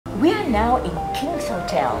now in King's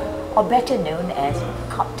Hotel, or better known as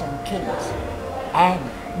Cotton Kings. And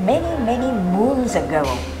many moons ago,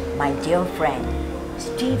 my dear friend,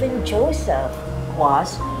 Stephen Joseph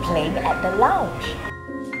was playing at the lounge.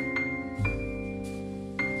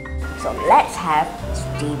 So let's have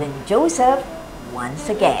Stephen Joseph once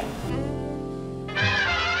again.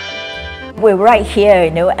 We're right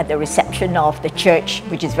here, at the reception of the church,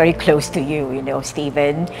 which is very close to you,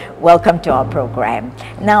 Stephen. Welcome to our program.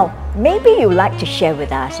 Now, maybe you'd like to share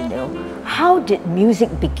with us, how did music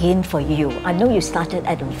begin for you? I know you started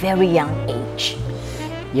at a very young age.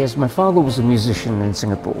 Yes, my father was a musician in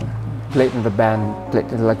Singapore. Played in the band, played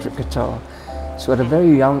the electric guitar. So at a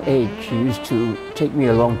very young age, he used to take me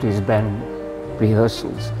along to his band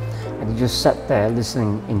rehearsals. And he just sat there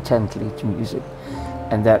listening intently to music.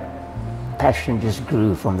 And that passion just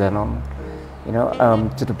grew from then on,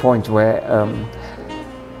 to the point where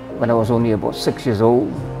when I was only about 6 years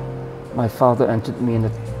old, my father entered me in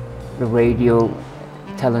the radio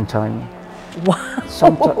talent time. Wow!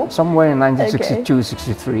 Somewhere in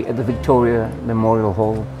 1962-63 at the Victoria Memorial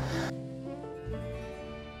Hall.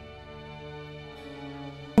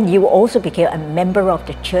 You also became a member of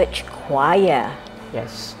the church choir.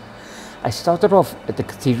 Yes. I started off at the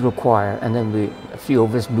cathedral choir, and then a few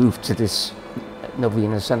of us moved to this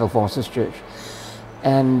novena, St. Alphonsus Church.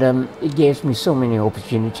 And it gave me so many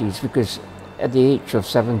opportunities, because at the age of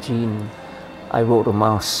 17, I wrote a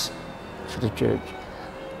mass for the church.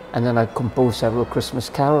 And then I composed several Christmas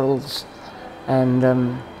carols and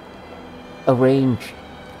arranged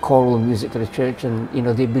choral music for the church, and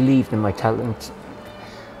they believed in my talent.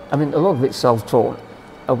 I mean, a lot of it's self-taught.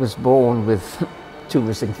 I was born with 2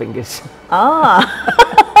 missing fingers. Ah!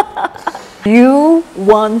 You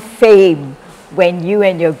won fame when you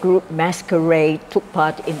and your group Masquerades took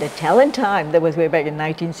part in the talent time. That was way back in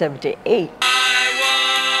 1978.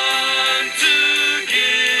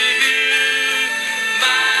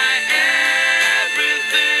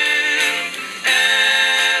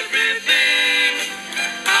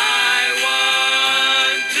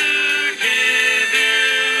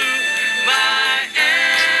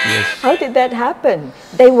 How did that happen?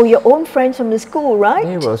 They were your own friends from the school, right?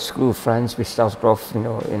 They were school friends. We started off, in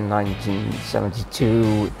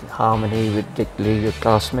 1972 with Harmony, with Dick Lee, your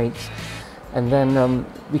classmates. And then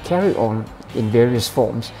we carried on in various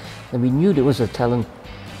forms. And we knew there was a talent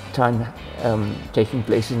time taking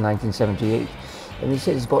place in 1978. And we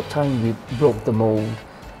said it's about time we broke the mold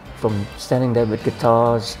from standing there with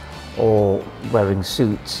guitars or wearing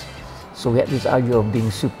suits. So we had this idea of being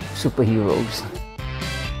superheroes.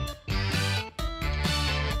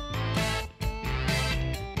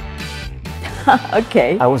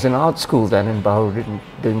 Okay. I was in art school then in Bahrain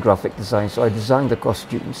doing graphic design, so I designed the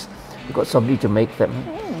costumes. We got somebody to make them,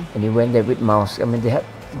 and he went there with masks. I mean, they had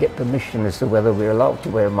to get permission as to whether we were allowed to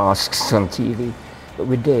wear masks on TV, but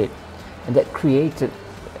we did, and that created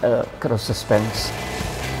a kind of suspense.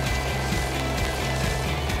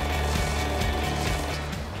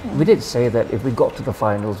 We did say that if we got to the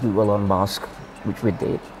finals, we will unmask, which we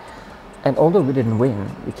did. And although we didn't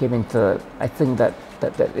win, we came into, I think that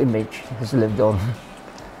image has lived on.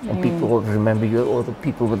 And people will remember you, all the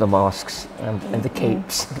people with the masks and the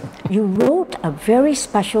capes. You wrote a very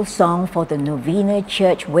special song for the Novena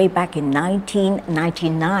Church way back in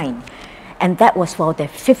 1999. And that was for their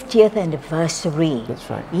 50th anniversary. That's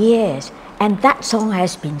right. Yes. And that song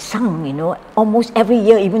has been sung, almost every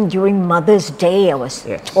year, even during Mother's Day, I was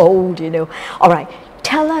told, All right.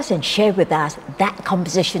 Tell us and share with us that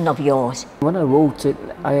composition of yours. When I wrote it,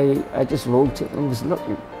 I just wrote it, and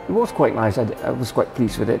it was quite nice. I was quite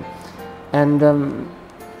pleased with it. And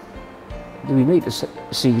we made a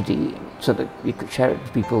CD so that we could share it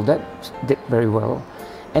with people. That did very well.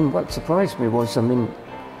 And what surprised me was, 20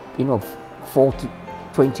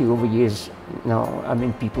 over years now,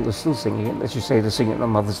 people are still singing it. As you say, they're singing it on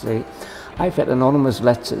Mother's Day. I've had anonymous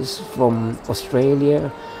letters from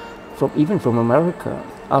Australia, even from America,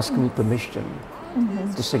 asking me permission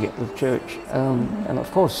to sing it at the church. And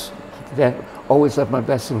of course, they always have my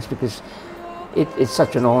blessings, because it's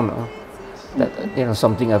such an honor that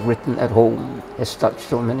something I've written at home has touched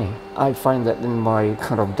so many. I find that in my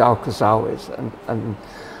kind of darkest hours, and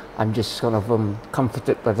I'm just kind of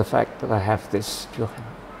comforted by the fact that I have this to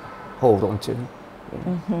hold on to.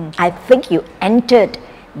 I think you entered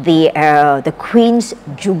the Queen's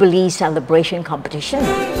Jubilee Celebration competition.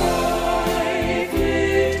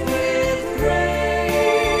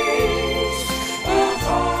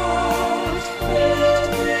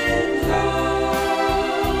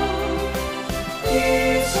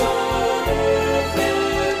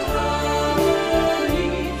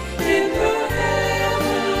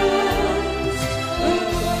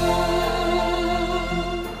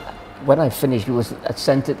 when I finished, I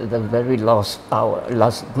sent it at the very last hour,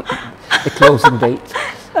 the closing date,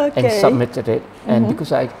 Okay. and submitted it. And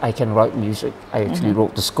because I can write music, I actually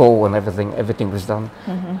wrote the score and everything was done.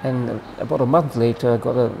 And about a month later, I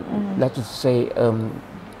got a letter to say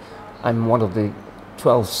I'm one of the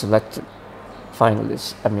 12 selected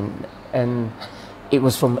finalists. I mean, and it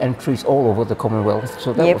was from entries all over the Commonwealth.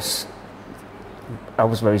 So that I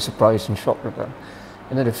was very surprised and shocked at that.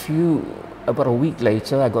 And then about a week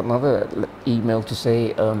later, I got another email to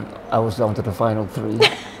say I was down to the final 3.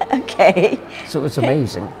 Okay. So it's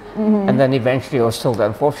amazing. And then eventually I was told that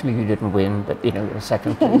unfortunately you didn't win, but you know, you're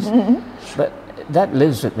second place. But that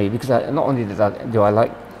lives with me because not only do I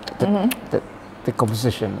like the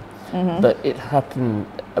composition, but it happened,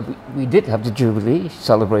 we did have the Jubilee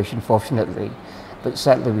celebration, fortunately, but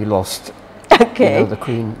sadly we lost the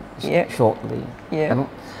Queen shortly. Yeah.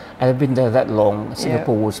 And I've been there that long.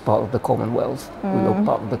 Singapore was part of the Commonwealth. We were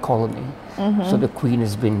part of the colony. So the Queen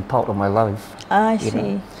has been part of my life. I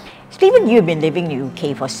see. Stephen, you've been living in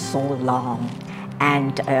the UK for so long,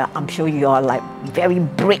 and I'm sure you are like very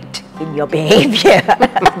Brit in your behavior,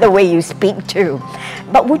 the way you speak too.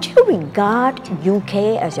 But would you regard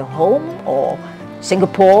UK as your home or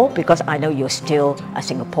Singapore? Because I know you're still a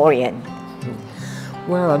Singaporean.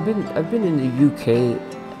 Well, I've been in the UK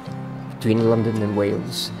between London and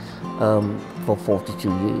Wales for 42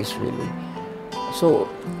 years, really. So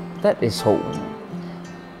that is home.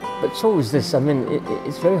 But so is this. I mean,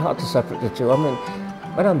 it's very hard to separate the two. I mean,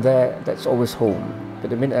 when I'm there, that's always home.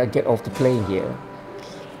 But the minute I get off the plane here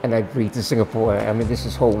and I breathe to Singapore, I mean, this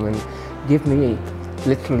is home. And give me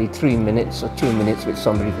literally 3 minutes or 2 minutes with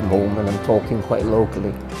somebody from home and I'm talking quite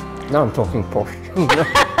locally. Now I'm talking posh.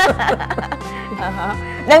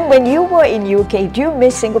 Then when you were in UK, do you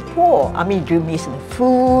miss Singapore? I mean, do you miss the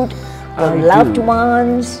food, your loved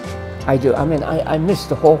ones? I do. I mean, I miss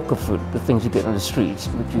the hawker food, the things you get on the streets,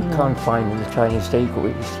 which you can't find in the Chinese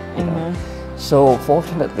takeaways. You know? So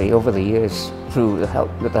fortunately, over the years, with the help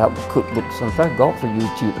of cookbooks, and thank God for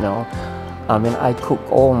YouTube now, I mean, I cook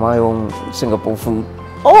all my own Singapore food.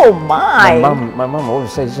 Oh my! My mum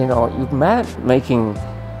always says, you know, you're mad making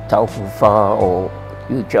tofu pho or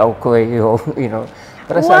yu jiao kueh, or you know.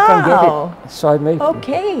 But I said I can't get it, so I make it.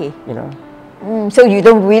 Okay. You know. So you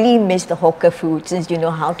don't really miss the hawker food since you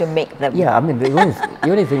know how to make them. Yeah, I mean, the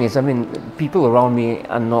only thing is, I mean, people around me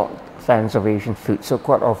are not fans of Asian food, so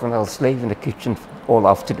quite often I'll slave in the kitchen all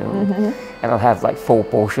afternoon, and I'll have like 4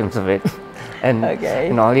 portions of it, and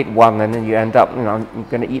you know, I'll eat one, and then you end up, you know, I'm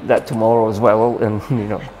going to eat that tomorrow as well, and you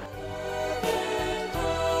know.